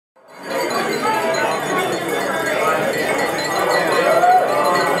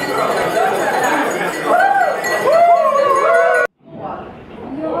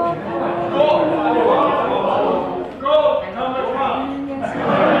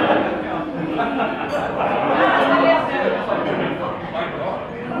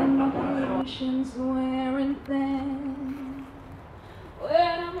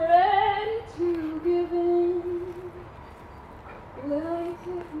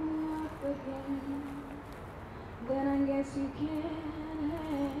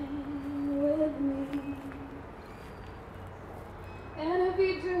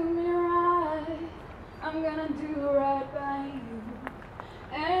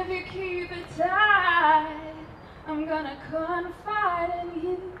inside, I'm gonna confide in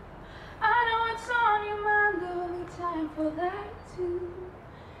you. I know it's on your mind, there'll be time for that too,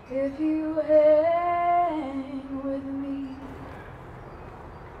 if you hang with me.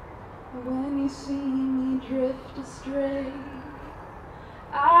 When you see me drift astray,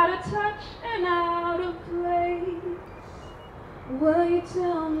 out of touch and out of place, will you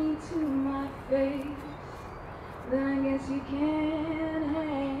tell me to my face? Then I guess you can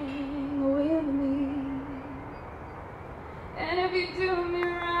hang with me. And if you do me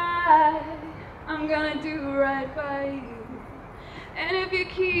right, I'm gonna do right by you. And if you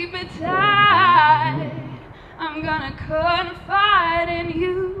keep it tight, I'm gonna confide in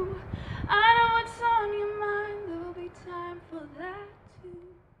you. I know what's on your mind, there'll be time for that too.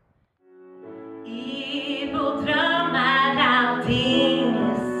 I vår dröm är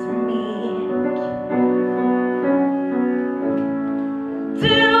allting smek.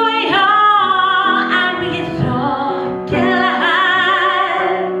 Du och jag är mirakel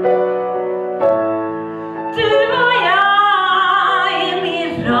här. Du och jag är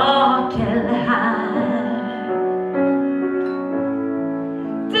mirakel här.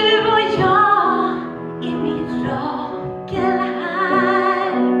 Du och jag är mirakel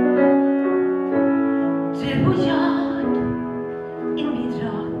här. Du och jag är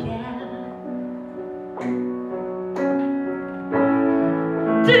mirakel.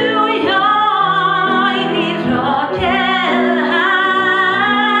 Du och jag är mirakel här.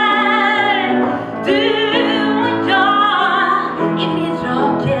 Du och jag är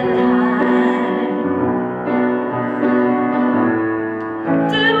mirakel här.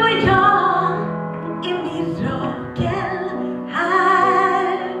 Du och jag är mirakel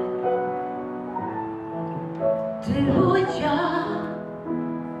här. Du och jag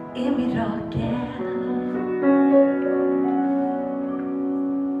är mirakel.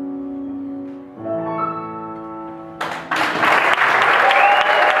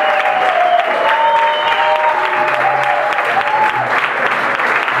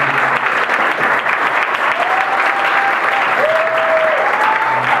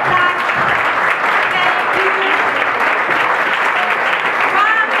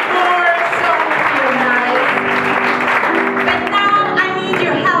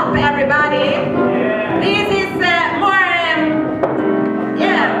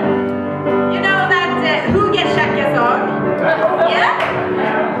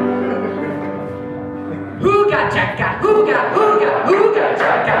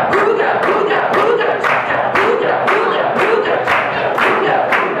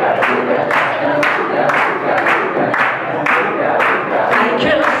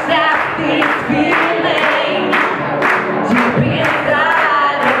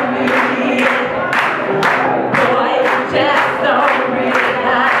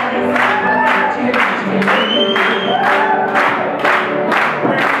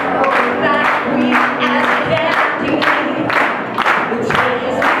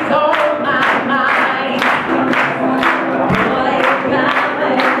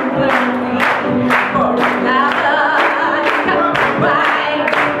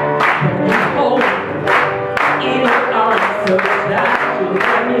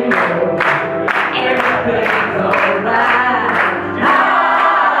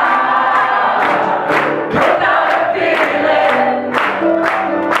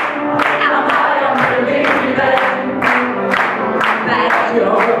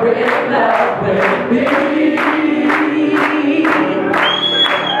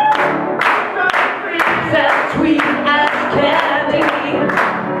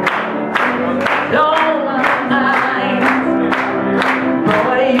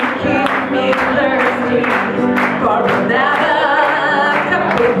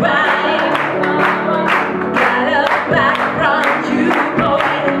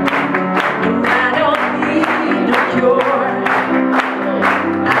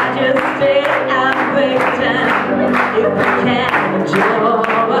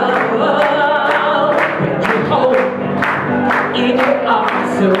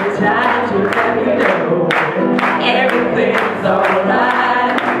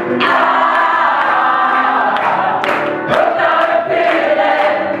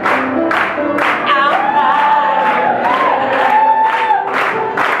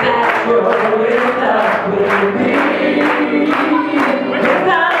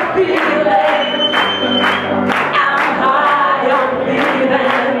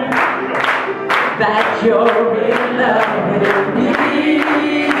 That you're in love with me.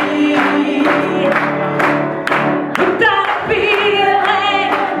 That feeling.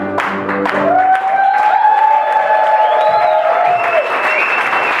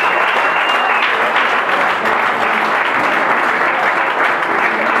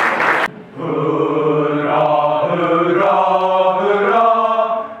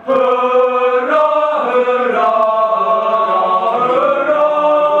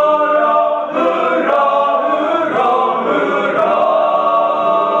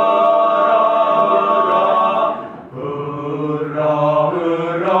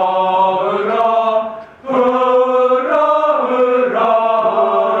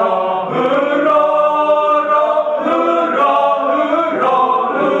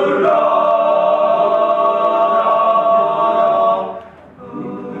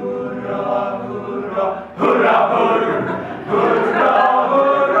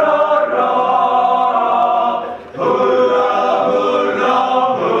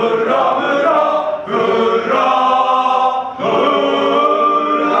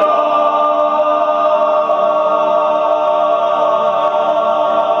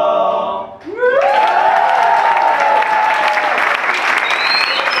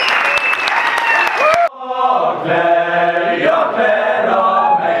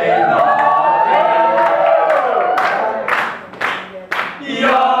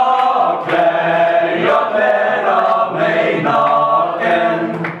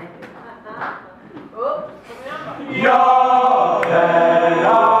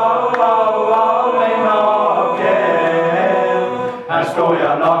 här står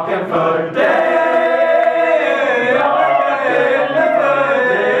jag naken för dig.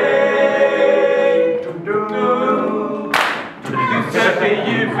 Du söker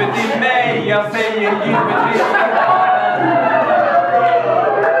djupet i mig, jag säger djupet i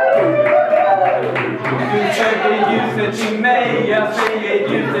Du söker ljuset i mig, jag säger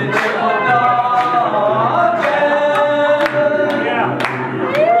ljuset på dagen.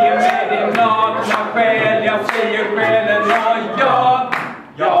 Ge mig din nakna själ, jag säger själen och jag.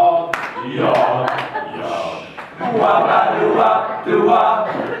 Dua,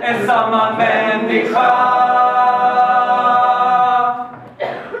 är samma människa.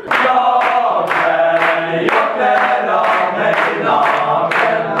 Jag klär av mig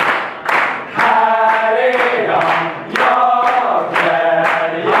naken. Här är jag. Jag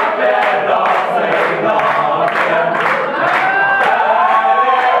klär av mig naken.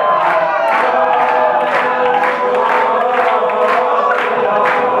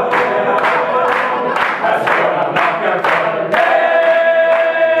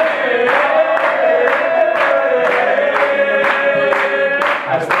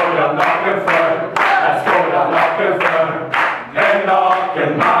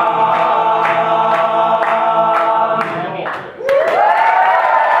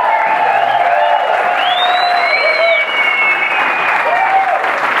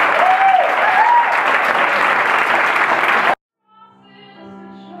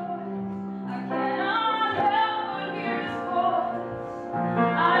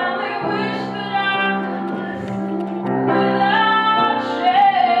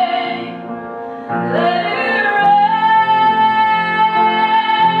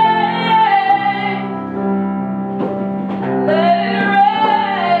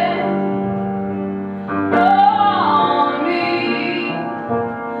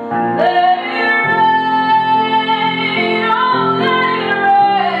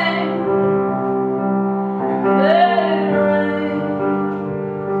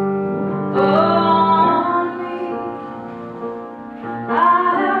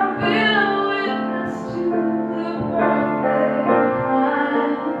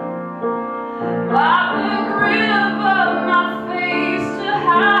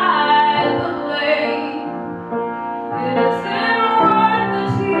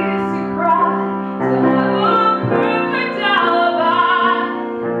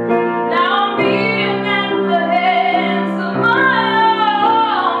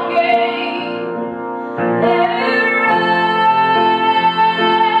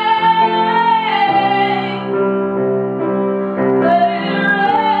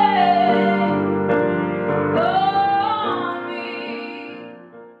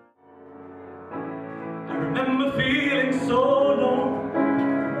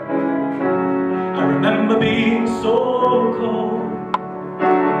 Being so cold,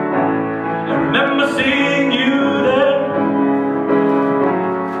 I remember seeing you there,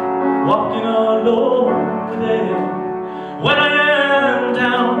 walking alone there. When I am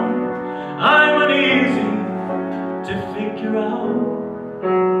down, I'm uneasy to figure out,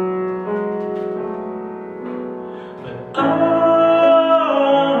 but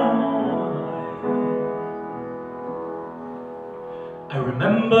I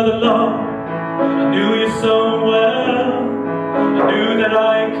remember the love. I knew you so well, I knew that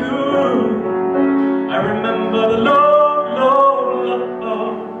I could. I remember the love.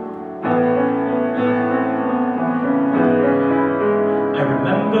 I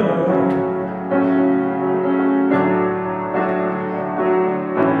remember.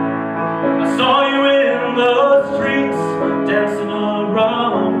 I saw you in the streets, dancing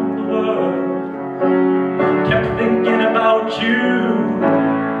around the world. Kept thinking about you.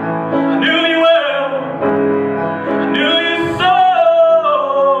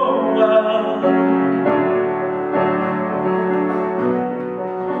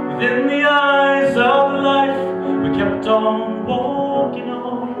 In the eyes of life, we kept on walking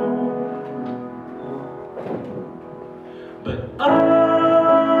on. But I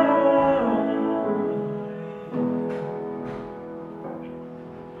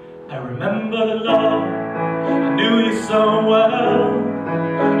remember the love. I knew you so well.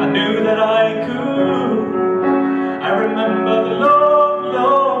 I knew that I could. I remember the love.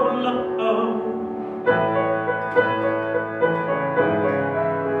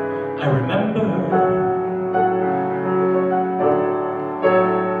 I remember.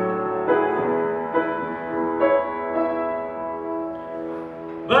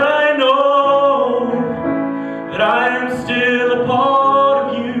 But I know that I am still a part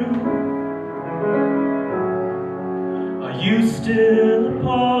of you. Are you still a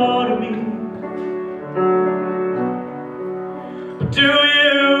part of me? But Do you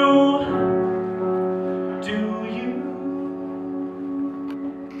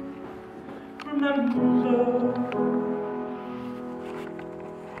remember?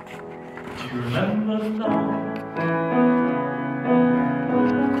 Do you remember love?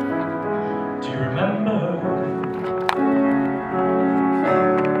 Do you remember?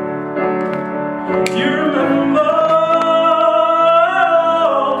 Do you remember?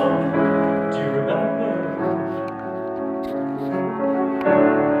 Do you remember?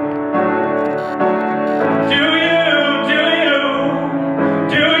 Do you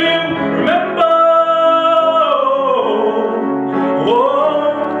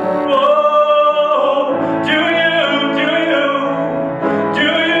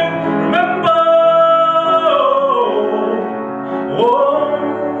remember?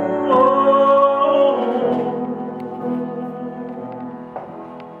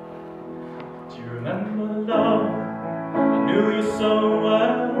 Do you remember love? I knew you so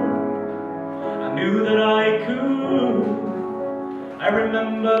well. I knew that I could. I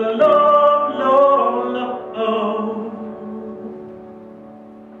remember love, love, love.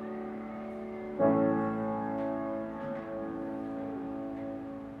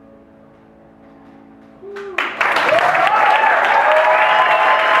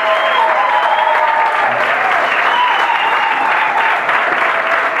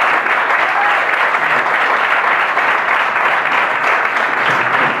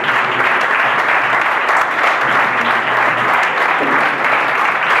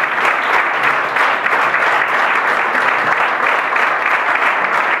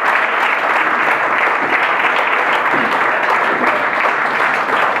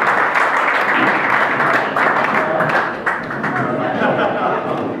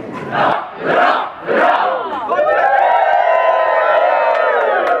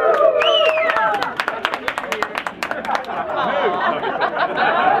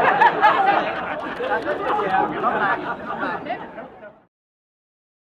 Yeah, come back.